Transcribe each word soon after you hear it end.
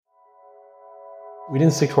We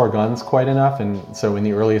didn't stick to our guns quite enough, and so in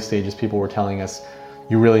the earliest stages, people were telling us,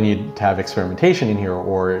 you really need to have experimentation in here,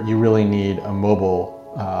 or you really need a mobile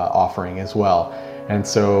offering as well. And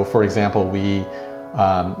so, for example, we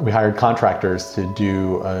hired contractors to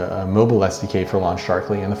do a mobile SDK for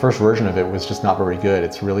LaunchDarkly, and the first version of it was just not very good.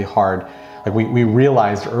 It's really hard. Like we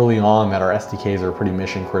realized early on that our SDKs are pretty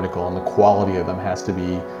mission critical, and the quality of them has to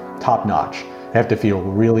be top notch. They have to feel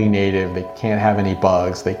really native. They can't have any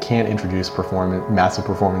bugs. They can't introduce massive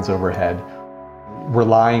performance overhead.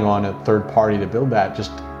 Relying on a third party to build that,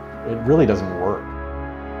 it really doesn't work.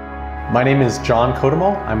 My name is John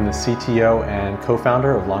Kodumal. I'm the CTO and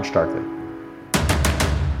co-founder of LaunchDarkly.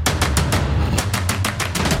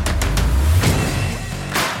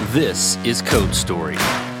 This is Code Story,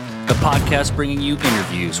 a podcast bringing you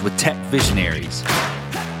interviews with tech visionaries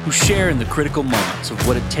who share in the critical moments of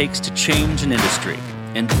what it takes to change an industry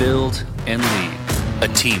and build and lead a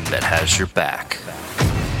team that has your back.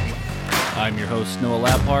 I'm your host, Noah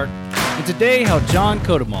Laphart, and today how John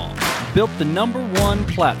Kodumal built the #1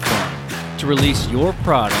 platform to release your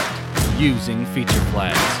product using feature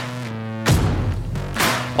flags.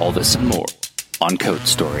 All this and more on Code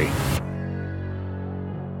Story.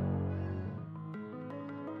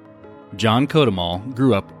 John Kodumal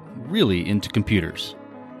grew up really into computers.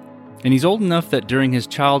 And he's old enough that during his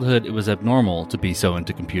childhood it was abnormal to be so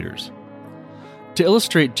into computers. To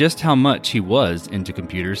illustrate just how much he was into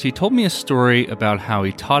computers, he told me a story about how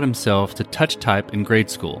he taught himself to touch type in grade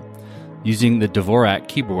school, using the Dvorak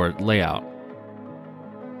keyboard layout.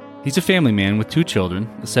 He's a family man with 2 children,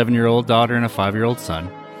 a 7-year-old daughter and a 5-year-old son.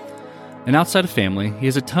 And outside of family, he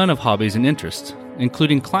has a ton of hobbies and interests,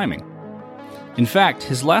 including climbing. In fact,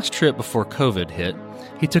 his last trip before COVID hit,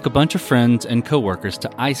 he took a bunch of friends and coworkers to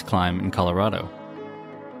ice climb in Colorado.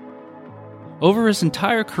 Over his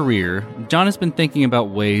entire career, John has been thinking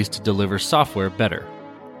about ways to deliver software better.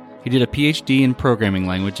 He did a PhD in programming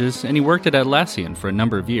languages, and he worked at Atlassian for a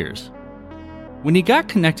number of years. When he got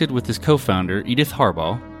connected with his co-founder, Edith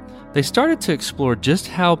Harbaugh, they started to explore just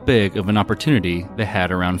how big of an opportunity they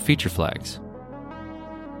had around feature flags.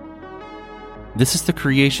 This is the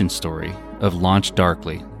creation story of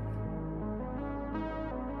LaunchDarkly.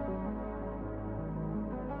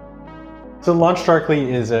 So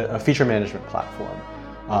LaunchDarkly is a feature management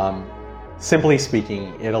platform. Simply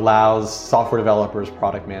speaking, it allows software developers,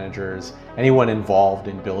 product managers, anyone involved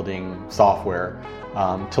in building software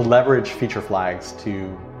to leverage feature flags to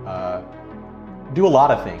do a lot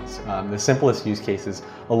of things. The simplest use cases,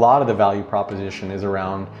 a lot of the value proposition is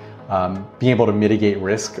around being able to mitigate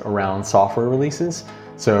risk around software releases.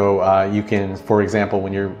 So you can, for example,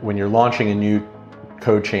 when you're launching a new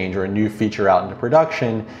code change or a new feature out into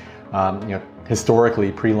production,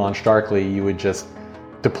 historically pre-LaunchDarkly, you would just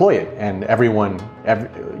deploy it, and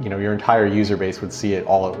your entire user base would see it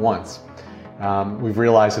all at once. We've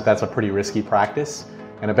realized that that's a pretty risky practice,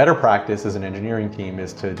 and a better practice as an engineering team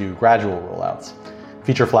is to do gradual rollouts.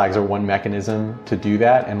 Feature flags are one mechanism to do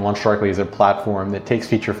that, and LaunchDarkly is a platform that takes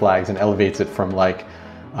feature flags and elevates it from like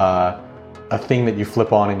a thing that you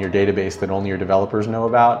flip on in your database that only your developers know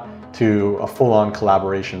about to a full-on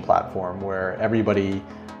collaboration platform where everybody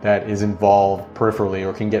that is involved peripherally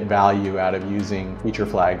or can get value out of using feature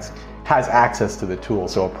flags has access to the tool.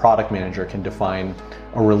 So a product manager can define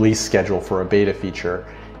a release schedule for a beta feature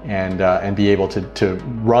and be able to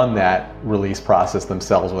run that release process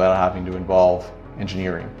themselves without having to involve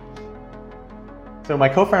engineering. So my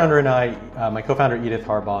co-founder Edith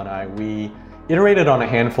Harbaugh and I, we iterated on a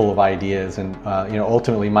handful of ideas, and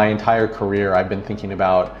ultimately my entire career I've been thinking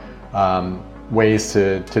about ways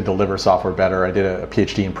to deliver software better. I did a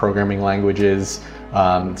PhD in programming languages,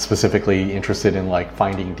 specifically interested in like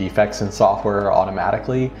finding defects in software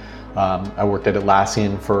automatically. I worked at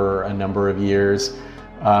Atlassian for a number of years.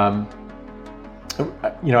 I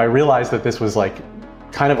realized that this was like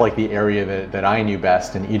kind of like the area that I knew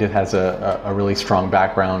best, and Edith has a really strong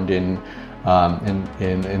background in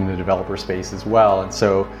the developer space as well. And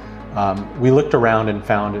so we looked around and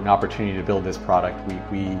found an opportunity to build this product.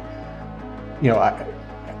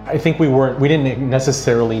 I think we didn't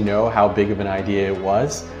necessarily know how big of an idea it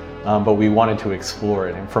was, but we wanted to explore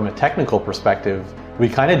it. And from a technical perspective, we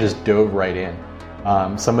kind of just dove right in.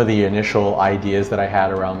 Some of the initial ideas that I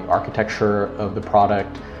had around the architecture of the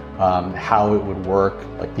product, how it would work,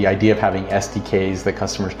 like the idea of having SDKs that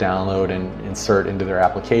customers download and insert into their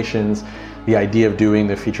applications, the idea of doing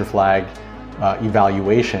the feature flag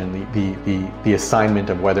evaluation, the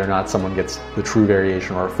assignment of whether or not someone gets the true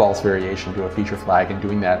variation or a false variation to a feature flag, and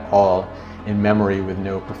doing that all in memory with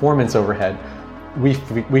no performance overhead. We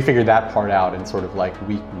figured that part out in sort of like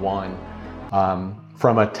week 1.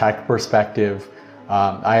 From a tech perspective,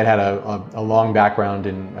 I had a long background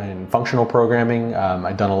in functional programming.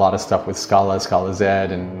 I'd done a lot of stuff with Scala, Scala Z,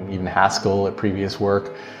 and even Haskell at previous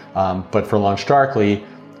work. But for LaunchDarkly,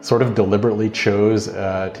 sort of deliberately chose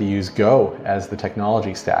to use Go as the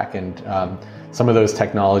technology stack. And some of those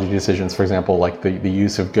technology decisions, for example, like the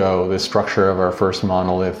use of Go, the structure of our first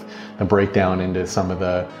monolith, the breakdown into some of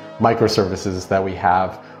the microservices that we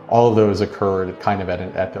have, all of those occurred kind of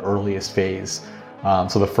at the earliest phase.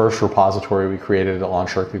 So the first repository we created at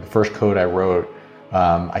LaunchDarkly, the first code I wrote,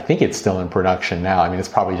 I think it's still in production now. I mean, it's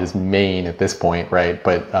probably just main at this point, right?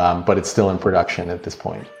 But it's still in production at this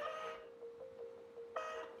point.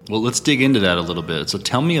 Well, let's dig into that a little bit. So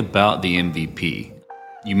tell me about the MVP.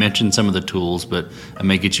 You mentioned some of the tools, but I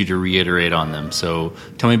may get you to reiterate on them. So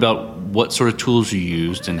tell me about what sort of tools you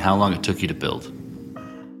used and how long it took you to build.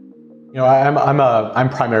 You know, I'm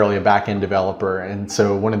primarily a back-end developer, and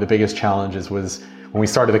so one of the biggest challenges was when we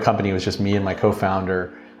started the company, it was just me and my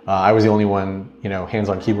co-founder. I was the only one, hands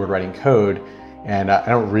on keyboard writing code, and I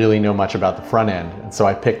don't really know much about the front end. And so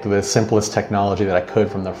I picked the simplest technology that I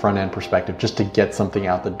could from the front end perspective just to get something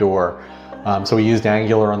out the door. So we used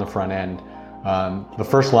Angular on the front end. The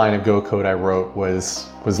first line of Go code I wrote was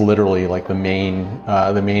literally like the main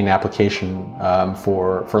application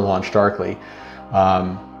for LaunchDarkly.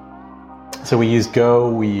 So we used Go,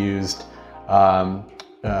 we used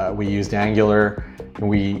Angular, and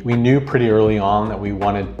we knew pretty early on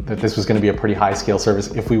that this was going to be a pretty high scale service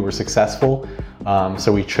if we were successful.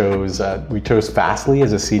 So we chose Fastly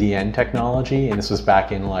as a CDN technology, and this was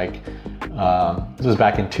back in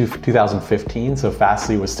 2015. So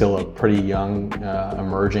Fastly was still a pretty young,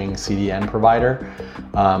 emerging CDN provider,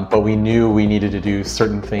 but we knew we needed to do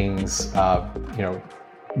certain things,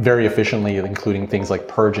 very efficiently, including things like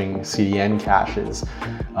purging CDN caches.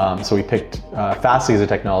 So we picked Fastly as a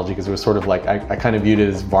technology because it was sort of like, I kind of viewed it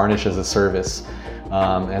as Varnish as a service.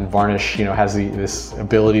 And Varnish, has this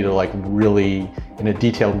ability to like really, in a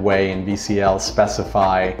detailed way in VCL,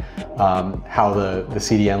 specify how the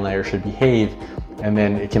CDN layer should behave. And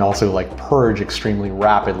then it can also like purge extremely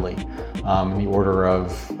rapidly, in the order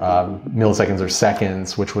of milliseconds or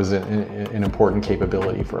seconds, which was an important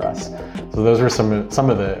capability for us. So those were some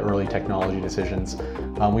of the early technology decisions.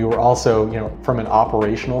 We were also, from an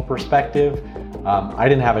operational perspective, I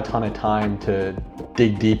didn't have a ton of time to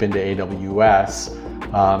dig deep into AWS,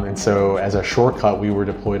 and so as a shortcut, we were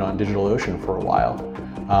deployed on DigitalOcean for a while.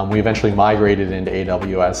 We eventually migrated into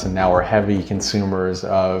AWS, and now we're heavy consumers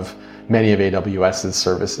of many of AWS's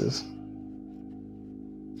services.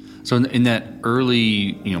 So in that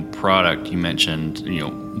early, product you mentioned,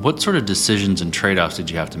 what sort of decisions and trade-offs did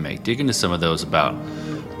you have to make? Dig into some of those about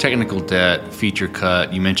technical debt, feature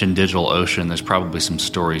cut. You mentioned DigitalOcean. There's probably some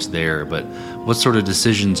stories there, but what sort of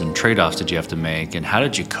decisions and trade-offs did you have to make, and how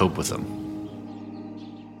did you cope with them?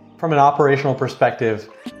 From an operational perspective,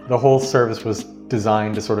 the whole service was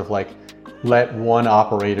designed to sort of like let one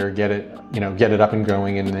operator get it up and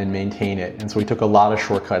going and then maintain it. And so we took a lot of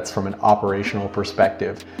shortcuts from an operational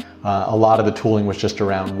perspective. A lot of the tooling was just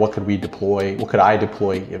around what could I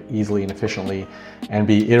deploy easily and efficiently, and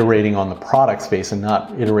be iterating on the product space and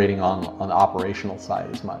not iterating on the operational side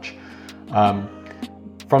as much.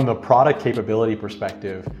 From the product capability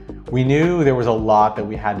perspective, we knew there was a lot that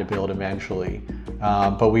we had to build eventually,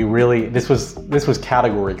 but this was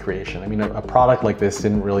category creation. I mean, a product like this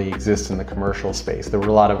didn't really exist in the commercial space. There were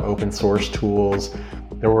a lot of open source tools.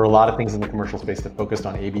 There were a lot of things in the commercial space that focused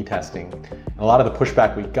on A/B testing. And a lot of the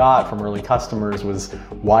pushback we got from early customers was,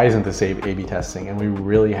 why isn't this A/B testing? And we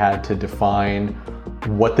really had to define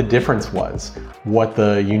what the difference was, what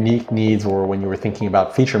the unique needs were when you were thinking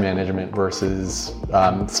about feature management versus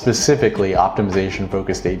specifically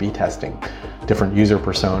optimization-focused A/B testing, different user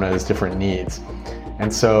personas, different needs.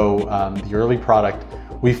 And so the early product,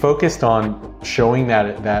 we focused on showing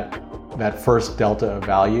that first delta of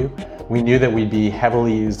value. We knew that we'd be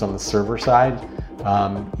heavily used on the server side,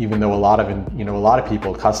 even though a lot of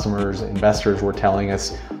people, customers, investors were telling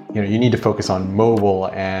us, you need to focus on mobile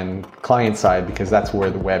and client side because that's where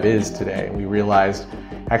the web is today. And we realized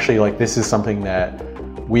actually this is something that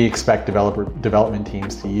we expect development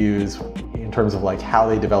teams to use in terms of how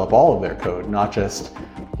they develop all of their code, not just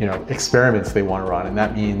experiments they want to run. And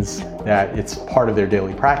that means that it's part of their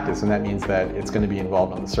daily practice, and that means that it's going to be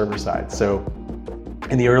involved on the server side. So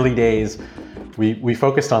in the early days, we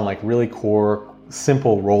focused on really core,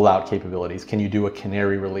 simple rollout capabilities. Can you do a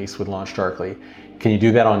canary release with LaunchDarkly? Can you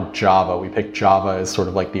do that on Java? We picked Java as sort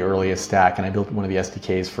of the earliest stack, and I built one of the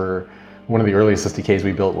earliest SDKs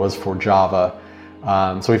we built was for Java.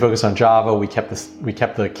 So we focused on Java. We kept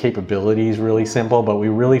the capabilities really simple, but we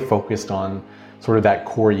really focused on sort of that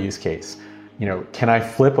core use case. can I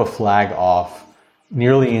flip a flag off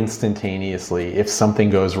nearly instantaneously if something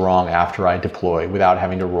goes wrong after I deploy without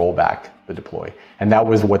having to roll back the deploy? And that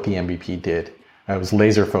was what the MVP did. I was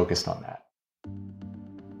laser focused on that.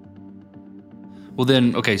 Well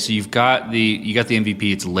then, okay, so you got the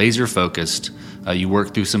MVP, it's laser focused. You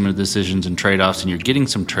work through some of the decisions and trade-offs and you're getting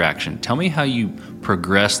some traction. Tell me how you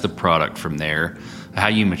progressed the product from there, how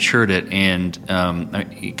you matured it, and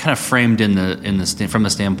it kind of framed from the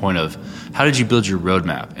standpoint of how did you build your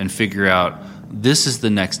roadmap and figure out this is the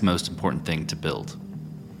next most important thing to build?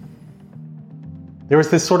 There was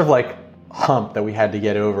this sort of like hump that we had to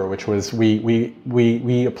get over, which was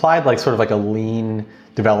we applied like sort of like a lean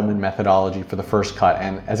development methodology for the first cut.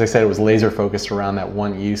 And as I said, it was laser focused around that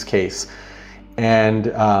one use case. And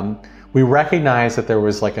we recognized that there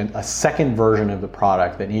was like a second version of the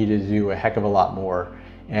product that needed to do a heck of a lot more.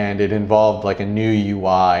 And it involved like a new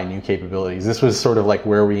UI, new capabilities. This was sort of like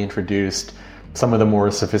where we introduced some of the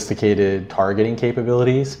more sophisticated targeting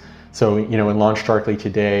capabilities. So, in LaunchDarkly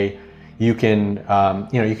today, you can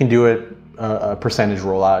do a percentage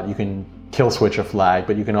rollout. You can kill switch a flag,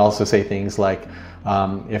 but you can also say things like,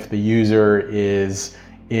 if the user is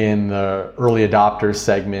in the early adopters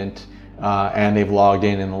segment and they've logged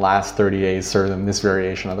in the last 30 days, serve them this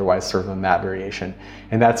variation, otherwise serve them that variation.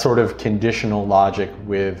 And that sort of conditional logic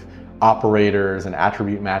with operators and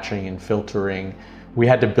attribute matching and filtering, we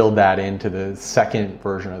had to build that into the second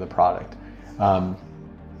version of the product.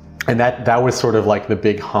 And that was sort of like the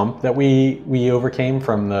big hump that we overcame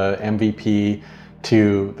from the MVP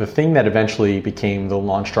to the thing that eventually became the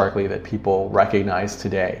LaunchDarkly that people recognize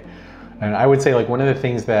today. And I would say like one of the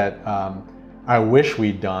things that I wish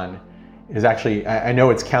we'd done is actually, I know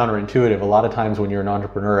it's counterintuitive. A lot of times when you're an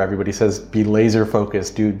entrepreneur, everybody says, be laser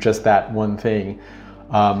focused, do just that one thing.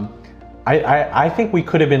 I think we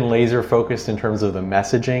could have been laser focused in terms of the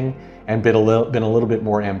messaging and been a little bit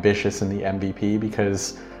more ambitious in the MVP,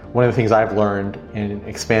 because one of the things I've learned in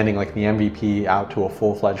expanding like the MVP out to a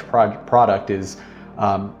full-fledged product is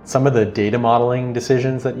some of the data modeling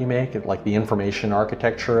decisions that you make, like the information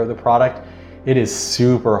architecture of the product, it is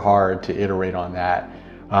super hard to iterate on that.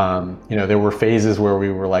 There were phases where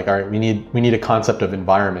we were like, all right, we need a concept of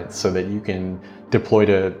environments so that you can deploy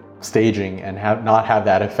to staging and not have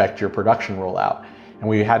that affect your production rollout. And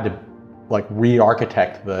we had to like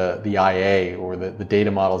re-architect the IA or the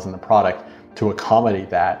data models in the product to accommodate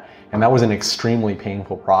that. And that was an extremely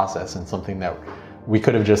painful process, and something that we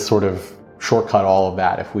could have just sort of shortcut all of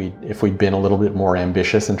that if we'd been a little bit more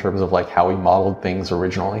ambitious in terms of like how we modeled things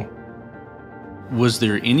originally. Was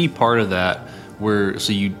there any part of that where,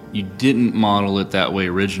 so you didn't model it that way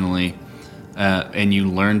originally, and you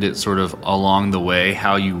learned it sort of along the way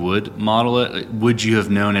how you would model it? Would you have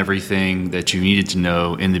known everything that you needed to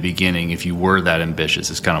know in the beginning if you were that ambitious?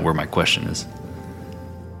 Is kind of where my question is.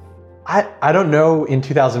 I don't know in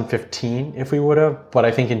 2015 if we would have, but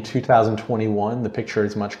I think in 2021 the picture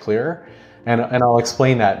is much clearer, and I'll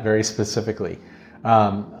explain that very specifically.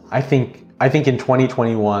 I think in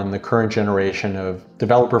 2021 the current generation of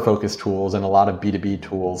developer-focused tools and a lot of B2B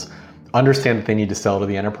tools understand that they need to sell to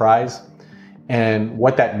the enterprise, and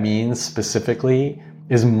what that means specifically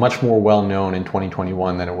is much more well known in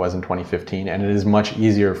 2021 than it was in 2015, and it is much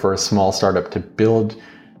easier for a small startup to build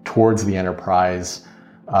towards the enterprise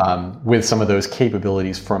with some of those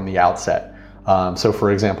capabilities from the outset. So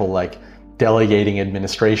for example, like delegating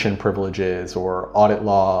administration privileges or audit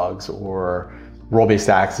logs or role-based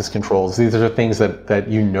access controls. These are things that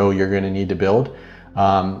you're going to need to build.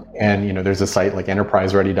 And there's a site like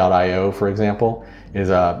enterpriseready.io, for example, there's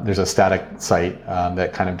a static site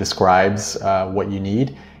that kind of describes what you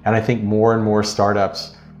need. And I think more and more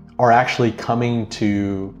startups are actually coming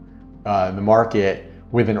to the market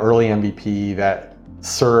with an early MVP that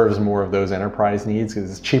serves more of those enterprise needs because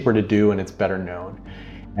it's cheaper to do and it's better known.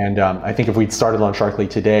 And I think if we'd started LaunchDarkly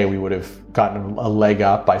today, we would have gotten a leg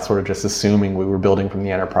up by sort of just assuming we were building from the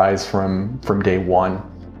enterprise from day one.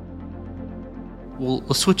 Well,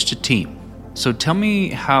 let's switch to team. So tell me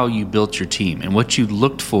how you built your team and what you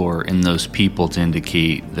looked for in those people to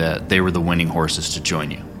indicate that they were the winning horses to join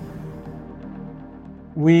you.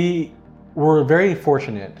 We were very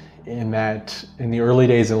fortunate in that in the early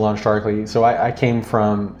days of LaunchDarkly, so I came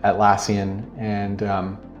from Atlassian, and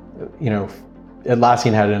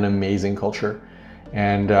Atlassian had an amazing culture,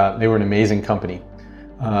 and they were an amazing company.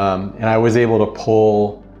 And I was able to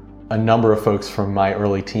pull a number of folks from my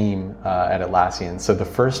early team at Atlassian. So the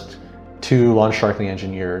first two LaunchDarkly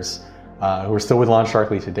engineers who are still with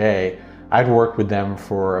LaunchDarkly today, I'd worked with them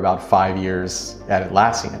for about 5 years at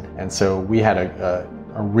Atlassian. And so we had a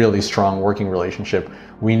really strong working relationship.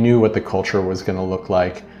 We knew what the culture was going to look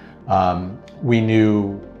like. we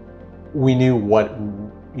knew what,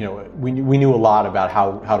 we knew a lot about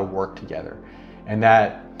how to work together, and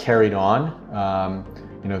that carried on.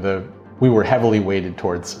 We were heavily weighted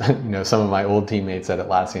towards some of my old teammates at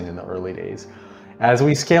Atlassian in the early days. As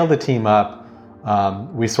we scaled the team up,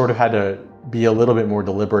 we sort of had to be a little bit more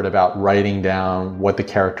deliberate about writing down what the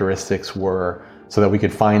characteristics were so that we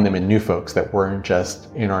could find them in new folks that weren't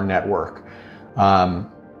just in our network.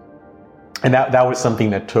 And that was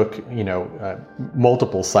something that took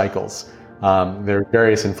multiple cycles. There are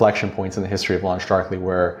various inflection points in the history of LaunchDarkly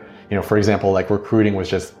where, for example, like recruiting was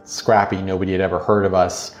just scrappy. Nobody had ever heard of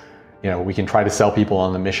us. We can try to sell people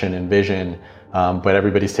on the mission and vision, but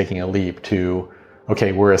everybody's taking a leap to,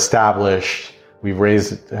 okay, we're established. We've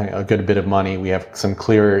raised a good bit of money. We have some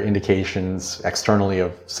clear indications externally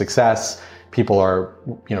of success. People are,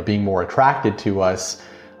 being more attracted to us.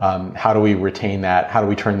 How do we retain that? How do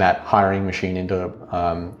we turn that hiring machine into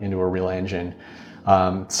a real engine?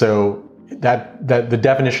 So that the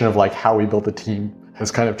definition of like how we built the team has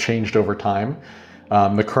kind of changed over time.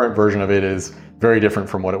 The current version of it is very different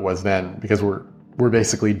from what it was then, because we're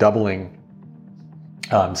basically doubling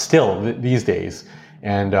still these days,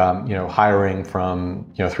 and hiring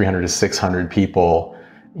from 300 to 600 people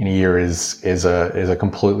in a year is a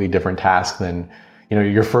completely different task than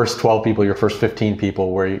your first 12 people, your first 15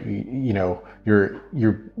 people, where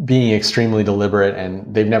you're being extremely deliberate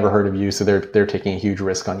and they've never heard of you, so they're taking a huge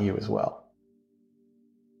risk on you as well.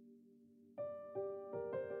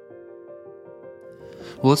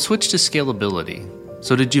 Well, let's switch to scalability.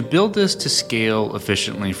 So did you build this to scale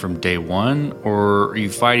efficiently from day one, or are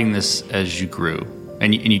you fighting this as you grew?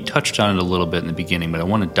 And you touched on it a little bit in the beginning, but I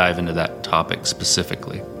want to dive into that topic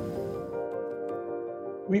specifically.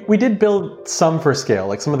 We did build some for scale,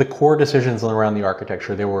 like some of the core decisions around the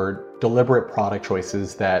architecture. There were deliberate product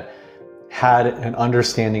choices that had an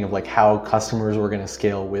understanding of like how customers were going to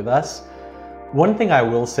scale with us. One thing I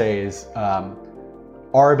will say is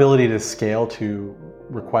our ability to scale to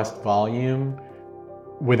request volume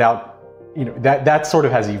without, that sort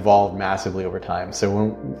of has evolved massively over time. So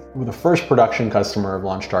when the first production customer of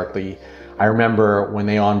LaunchDarkly, I remember when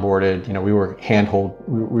they onboarded, we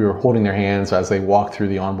were holding their hands as they walked through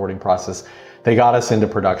the onboarding process. They got us into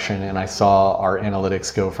production, and I saw our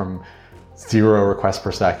analytics go from 0 requests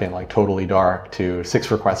per second, like totally dark, to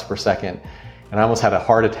 6 requests per second. And I almost had a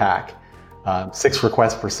heart attack. 6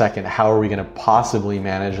 requests per second, how are we going to possibly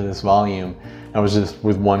manage this volume? I was just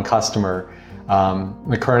with one customer.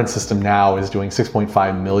 The current system now is doing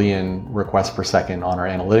 6.5 million requests per second on our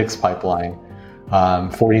analytics pipeline,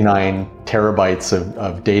 49 terabytes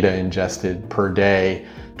of data ingested per day,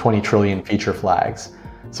 20 trillion feature flags.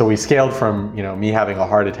 So we scaled from me having a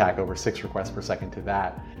heart attack over 6 requests per second to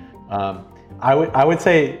that. I would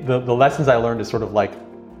say the lessons I learned is sort of like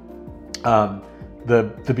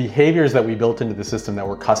the behaviors that we built into the system that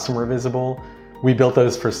were customer visible. We built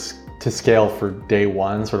those to scale for day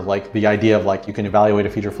one, sort of like the idea of like you can evaluate a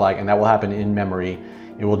feature flag and that will happen in memory.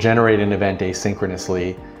 It will generate an event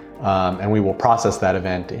asynchronously, and we will process that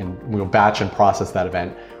event and we will batch and process that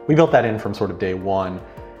event. We built that in from sort of day one.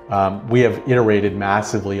 We have iterated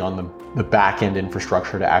massively on the back-end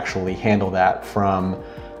infrastructure to actually handle that, from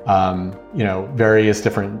various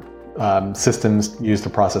different systems used to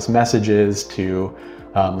process messages to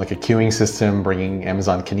like a queuing system, bringing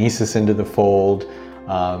Amazon Kinesis into the fold,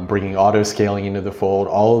 bringing auto scaling into the fold.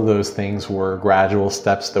 All of those things were gradual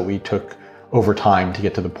steps that we took over time to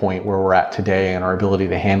get to the point where we're at today and our ability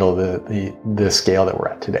to handle the scale that we're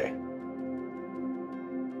at today.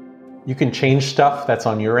 You can change stuff that's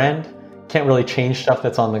on your end. Can't really change stuff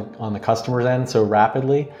that's on the customer's end so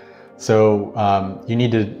rapidly. So you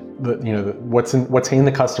need to, what's in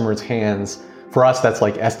the customer's hands. For us, that's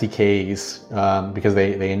like SDKs, because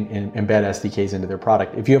they embed SDKs into their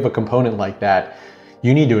product. If you have a component like that,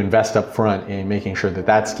 you need to invest up front in making sure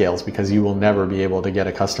that scales, because you will never be able to get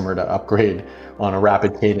a customer to upgrade on a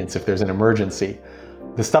rapid cadence if there's an emergency.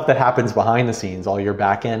 The stuff that happens behind the scenes, all your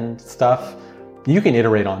back-end stuff, you can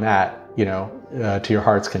iterate on that, to your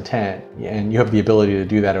heart's content, and you have the ability to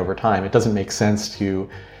do that over time. It doesn't make sense to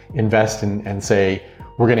invest and say,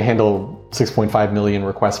 we're going to handle 6.5 million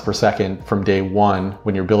requests per second from day one.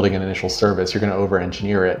 When you're building an initial service, you're going to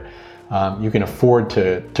over-engineer it. You can afford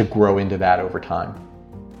to grow into that over time.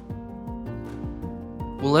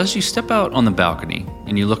 Well, as you step out on the balcony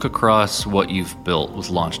and you look across what you've built with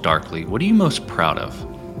LaunchDarkly, what are you most proud of?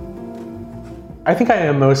 I think I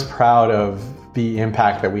am most proud of the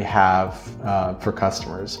impact that we have for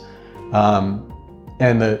customers,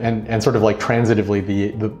 and sort of like transitively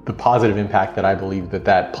the positive impact that I believe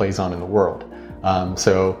that plays on in the world.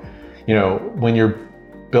 So, when you're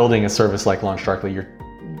building a service like LaunchDarkly,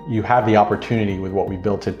 you have the opportunity with what we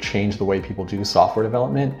built to change the way people do software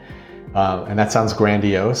development. And that sounds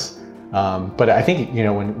grandiose. But I think,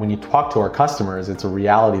 when you talk to our customers, it's a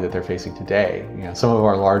reality that they're facing today. Some of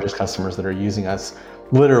our largest customers that are using us,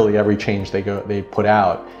 literally every change they put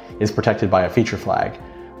out is protected by a feature flag.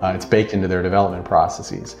 It's baked into their development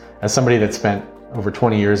processes. As somebody that spent over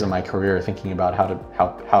 20 years of my career thinking about how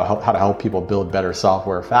to help people build better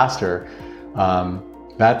software faster,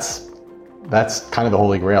 that's kind of the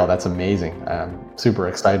holy grail. That's amazing. I'm super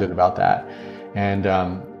excited about that. And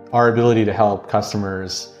our ability to help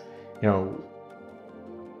customers,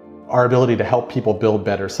 our ability to help people build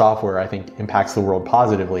better software, I think impacts the world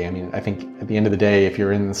positively. I think at the end of the day, if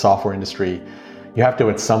you're in the software industry, you have to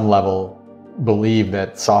at some level believe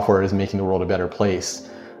that software is making the world a better place.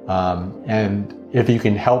 And if you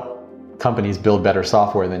can help companies build better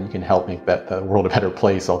software, then you can help make the world a better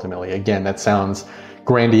place ultimately. Again, that sounds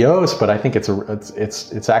grandiose, but I think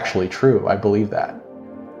it's actually true. I believe that.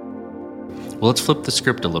 Well, let's flip the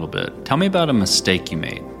script a little bit. Tell me about a mistake you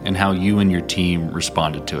made and how you and your team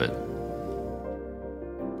responded to it.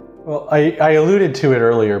 Well, I alluded to it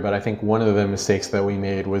earlier, but I think one of the mistakes that we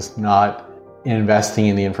made was not investing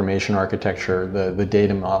in the information architecture, the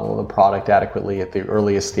data model, the product adequately at the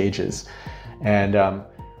earliest stages. And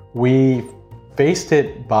we faced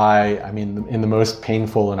it in the most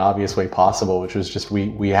painful and obvious way possible, which was just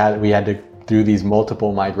we had to do these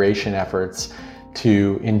multiple migration efforts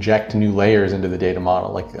to inject new layers into the data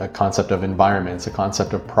model, like a concept of environments, a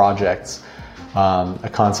concept of projects, a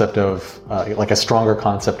concept of like a stronger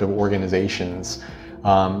concept of organizations.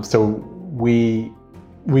 So we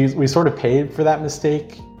sort of paid for that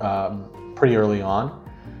mistake pretty early on.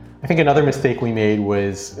 I think another mistake we made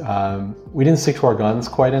was we didn't stick to our guns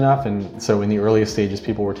quite enough, and so in the earliest stages,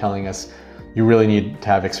 people were telling us, you really need to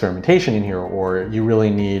have experimentation in here, or you really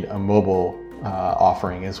need a mobile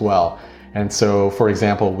offering as well. And so, for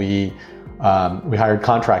example, we hired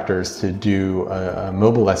contractors to do a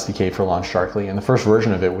mobile SDK for LaunchDarkly, and the first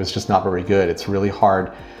version of it was just not very good. It's really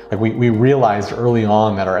hard. Like we realized early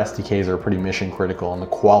on that our SDKs are pretty mission critical, and the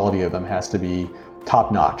quality of them has to be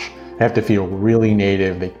top notch. They have to feel really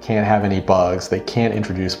native. They can't have any bugs. They can't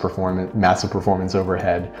introduce massive performance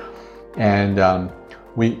overhead. And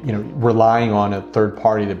relying on a third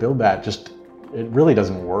party to build that, it really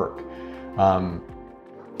doesn't work.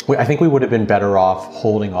 I think we would have been better off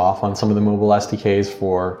holding off on some of the mobile SDKs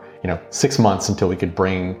for 6 months until we could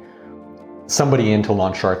bring somebody into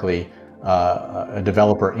LaunchDarkly, a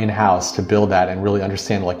developer in-house, to build that and really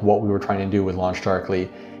understand what we were trying to do with LaunchDarkly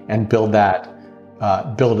and build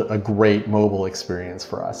a great mobile experience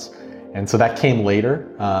for us. And so that came later.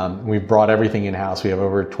 We've brought everything in-house. We have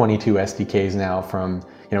over 22 SDKs now from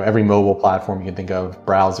every mobile platform you can think of: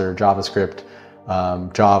 browser, JavaScript,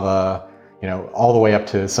 Java, all the way up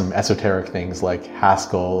to some esoteric things like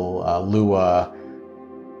Haskell, Lua,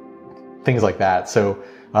 things like that. So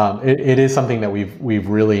it is something that we've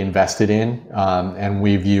really invested in, and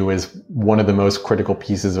we view as one of the most critical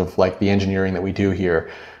pieces of the engineering that we do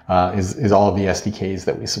here, is all of the SDKs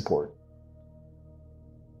that we support.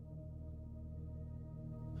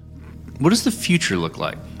 What does the future look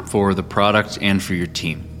like for the product and for your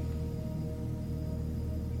team?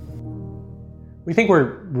 We think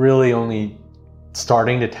we're really only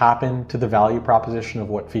starting to tap into the value proposition of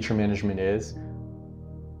what feature management is.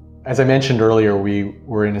 As I mentioned earlier, we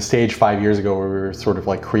were in a stage 5 years ago where we were sort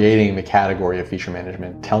of creating the category of feature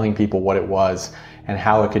management, telling people what it was and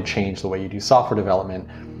how it could change the way you do software development.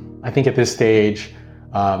 I think at this stage,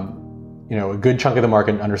 a good chunk of the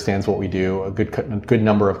market understands what we do. A good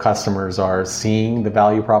number of customers are seeing the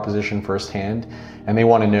value proposition firsthand, and they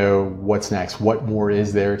want to know what's next. What more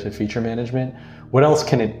is there to feature management? What else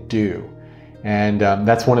can it do? And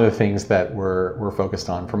that's one of the things that we're focused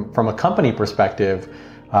on. From a company perspective,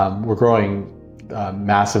 we're growing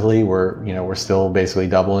massively. We're still basically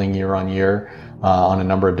doubling year on year on a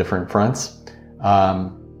number of different fronts.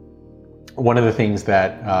 One of the things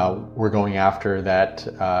that we're going after that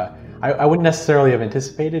I wouldn't necessarily have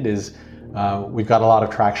anticipated is we've got a lot of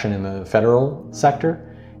traction in the federal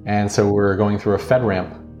sector, and so we're going through a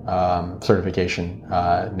FedRAMP certification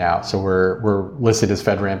now. So we're listed as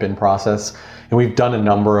FedRAMP in process, and we've done a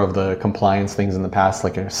number of the compliance things in the past,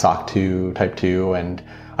 like a SOC 2, Type 2, and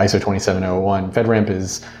ISO 27001. FedRAMP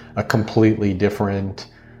is a completely different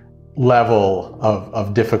level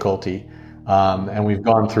of difficulty, and we've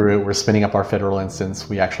gone through it. We're spinning up our federal instance.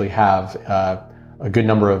 We actually have a good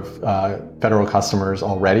number of federal customers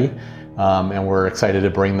already, and we're excited to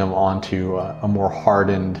bring them onto a more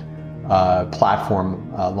hardened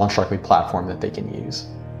platform, LaunchDarkly platform that they can use.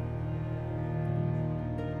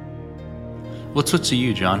 Let's switch to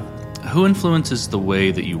you, John. Who influences the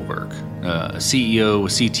way that you work? A CEO, a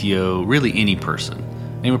CTO, really any person.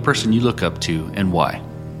 Name a person you look up to and why.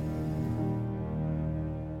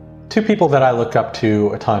 Two people that I look up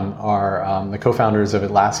to a ton are the co-founders of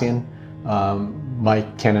Atlassian,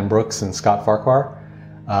 Mike Cannon-Brooks and Scott Farquhar.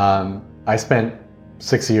 I spent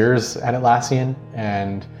 6 years at Atlassian,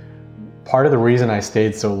 and part of the reason I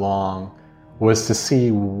stayed so long was to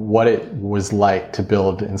see what it was like to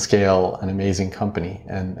build and scale an amazing company,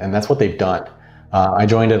 and that's what they've done. I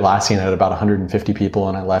joined Atlassian at about 150 people,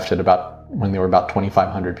 and I left at when they were about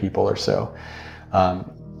 2,500 people or so.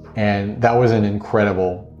 And that was an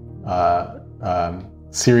incredible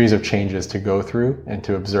series of changes to go through and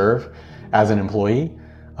to observe as an employee.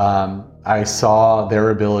 I saw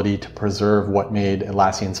their ability to preserve what made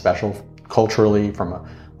Atlassian special culturally from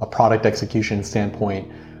a product execution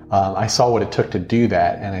standpoint. I saw what it took to do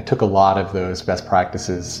that, and I took a lot of those best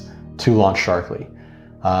practices to LaunchDarkly.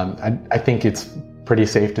 I think it's pretty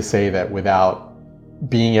safe to say that without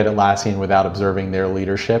being at Atlassian, without observing their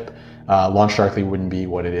leadership, LaunchDarkly wouldn't be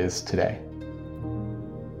what it is today.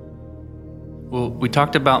 Well, we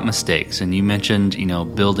talked about mistakes, and you mentioned,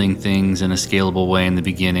 building things in a scalable way in the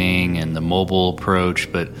beginning and the mobile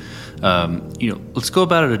approach, but, let's go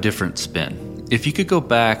about it a different spin. If you could go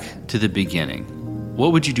back to the beginning,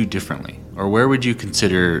 what would you do differently? Or where would you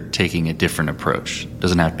consider taking a different approach?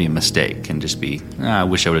 Doesn't have to be a mistake, it can just be, I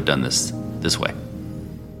wish I would have done this way.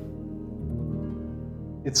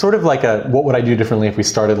 It's sort of like what would I do differently if we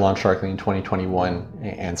started LaunchDarkly in 2021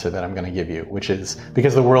 answer that I'm going to give you, which is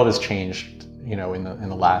because the world has changed, in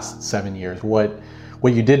the last 7 years. What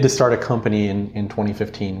you did to start a company in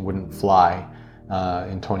 2015 wouldn't fly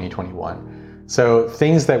in 2021. So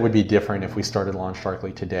things that would be different if we started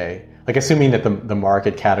LaunchDarkly today, like assuming that the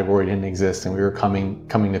market category didn't exist and we were coming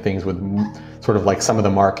to things with sort of like some of the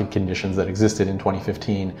market conditions that existed in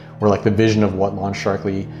 2015, or like the vision of what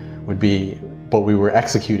LaunchDarkly would be, but we were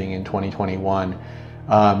executing in 2021.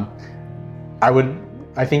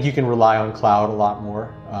 I think you can rely on cloud a lot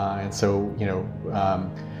more. And so,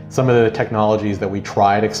 some of the technologies that we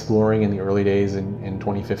tried exploring in the early days in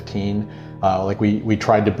 2015, like we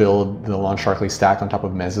tried to build the LaunchDarkly stack on top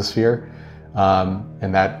of Mesosphere,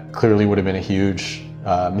 and that clearly would have been a huge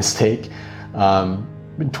mistake. In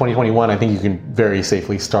 2021, I think you can very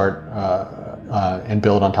safely start and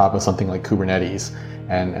build on top of something like Kubernetes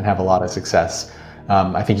and have a lot of success.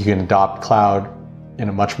 I think you can adopt cloud in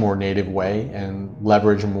a much more native way and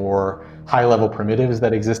leverage more high-level primitives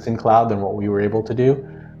that exist in cloud than what we were able to do.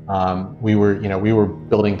 We were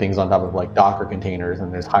building things on top of like Docker containers,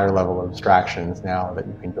 and there's higher level abstractions now that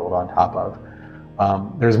you can build on top of.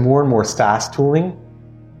 There's more and more SaaS tooling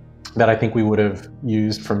that I think we would have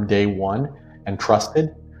used from day one and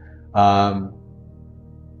trusted.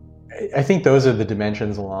 I think those are the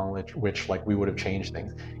dimensions along which like we would have changed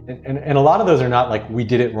things. And a lot of those are not like we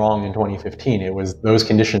did it wrong in 2015. It was those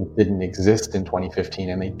conditions didn't exist in 2015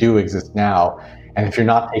 and they do exist now. And if you're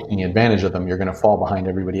not taking advantage of them, you're going to fall behind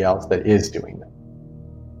everybody else that is doing them.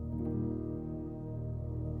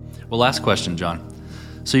 Well, last question, John.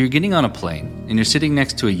 So you're getting on a plane and you're sitting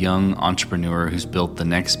next to a young entrepreneur who's built the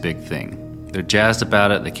next big thing. They're jazzed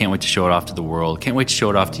about it. They can't wait to show it off to the world. Can't wait to show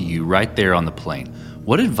it off to you right there on the plane.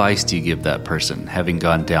 What advice do you give that person, having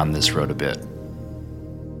gone down this road a bit?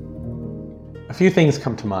 A few things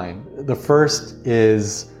come to mind. The first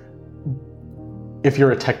is, if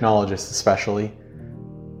you're a technologist especially,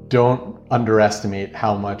 don't underestimate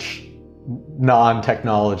how much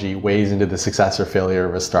non-technology weighs into the success or failure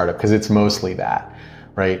of a startup, because it's mostly that,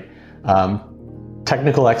 right?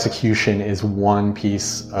 Technical execution is one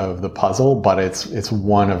piece of the puzzle, but it's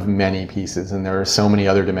one of many pieces, and there are so many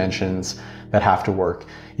other dimensions that have to work.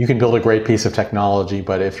 You can build a great piece of technology,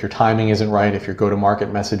 but if your timing isn't right, if your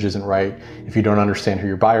go-to-market message isn't right, if you don't understand who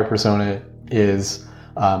your buyer persona is,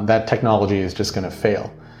 that technology is just going to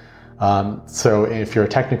fail. So if you're a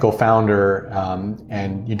technical founder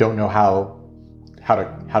and you don't know how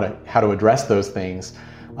to address those things,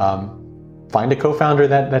 find a co-founder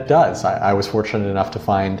that does. I was fortunate enough to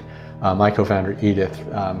find my co-founder Edith,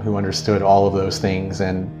 who understood all of those things,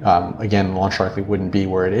 and again, LaunchDarkly wouldn't be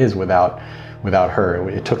where it is without her.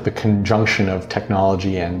 It took the conjunction of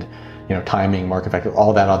technology and timing, market factor,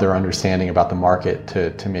 all that other understanding about the market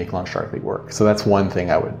to make LaunchDarkly work. So that's one thing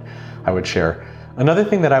I would share. Another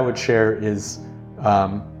thing that I would share is,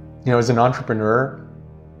 as an entrepreneur,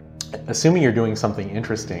 assuming you're doing something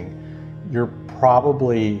interesting, you're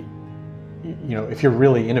probably, if you're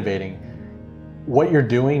really innovating, what you're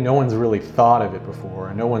doing, no one's really thought of it before,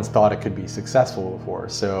 and no one's thought it could be successful before.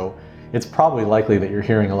 So it's probably likely that you're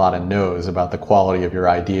hearing a lot of no's about the quality of your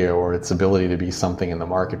idea or its ability to be something in the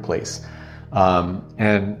marketplace.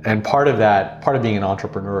 And part of being an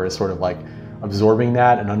entrepreneur is sort of like absorbing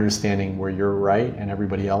that and understanding where you're right and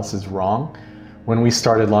everybody else is wrong. When we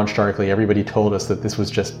started LaunchDarkly, everybody told us that this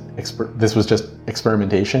was just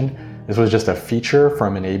experimentation. This was just a feature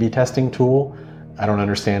from an A/B testing tool. I don't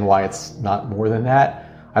understand why it's not more than that.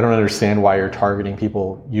 I don't understand why you're targeting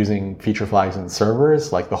people using feature flags and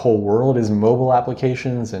servers. Like, the whole world is mobile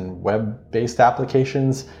applications and web-based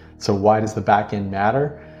applications. So why does the back end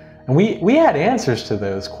matter? And we had answers to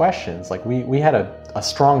those questions. Like, we had a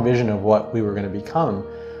strong vision of what we were going to become,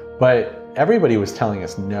 but everybody was telling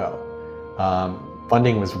us no.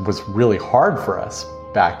 Funding was really hard for us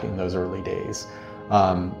back in those early days.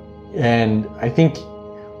 And I think,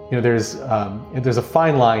 there's a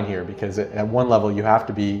fine line here, because at one level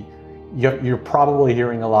you're probably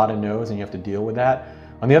hearing a lot of no's and you have to deal with that.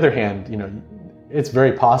 On the other hand, it's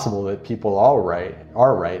very possible that people are right,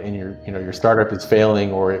 and your startup is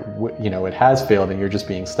failing, or it has failed, and you're just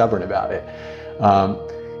being stubborn about it.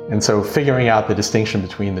 And so figuring out the distinction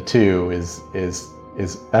between the two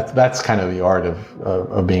that's kind of the art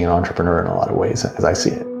of being an entrepreneur in a lot of ways, as I see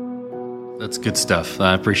it. That's good stuff.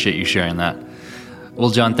 I appreciate you sharing that. Well,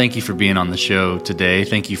 John, thank you for being on the show today.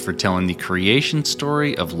 Thank you for telling the creation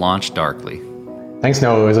story of LaunchDarkly. Thanks,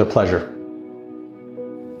 Noah. It was a pleasure.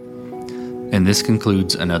 And this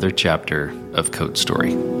concludes another chapter of Code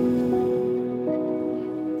Story.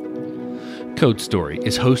 Code Story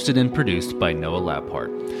is hosted and produced by Noah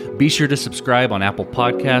Labhart. Be sure to subscribe on Apple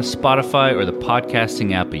Podcasts, Spotify, or the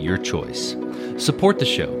podcasting app of your choice. Support the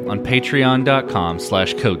show on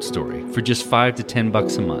patreon.com/codestory for just $5 to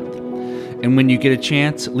 $10 a month. And when you get a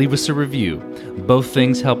chance, leave us a review. Both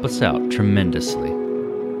things help us out tremendously.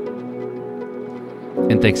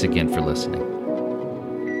 And thanks again for listening.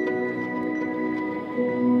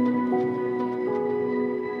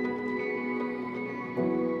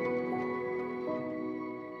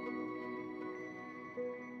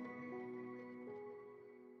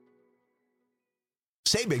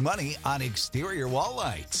 Saving money on exterior wall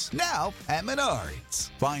lights. Now at Menards.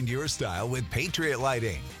 Find your style with Patriot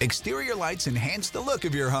Lighting. Exterior lights enhance the look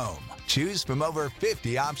of your home. Choose from over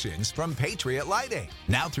 50 options from Patriot Lighting.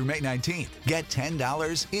 Now through May 19th, get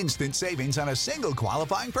 $10 instant savings on a single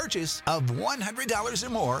qualifying purchase of $100 or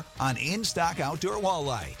more on in-stock outdoor wall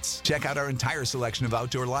lights. Check out our entire selection of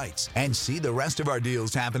outdoor lights and see the rest of our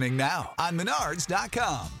deals happening now on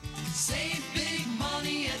Menards.com. Save big.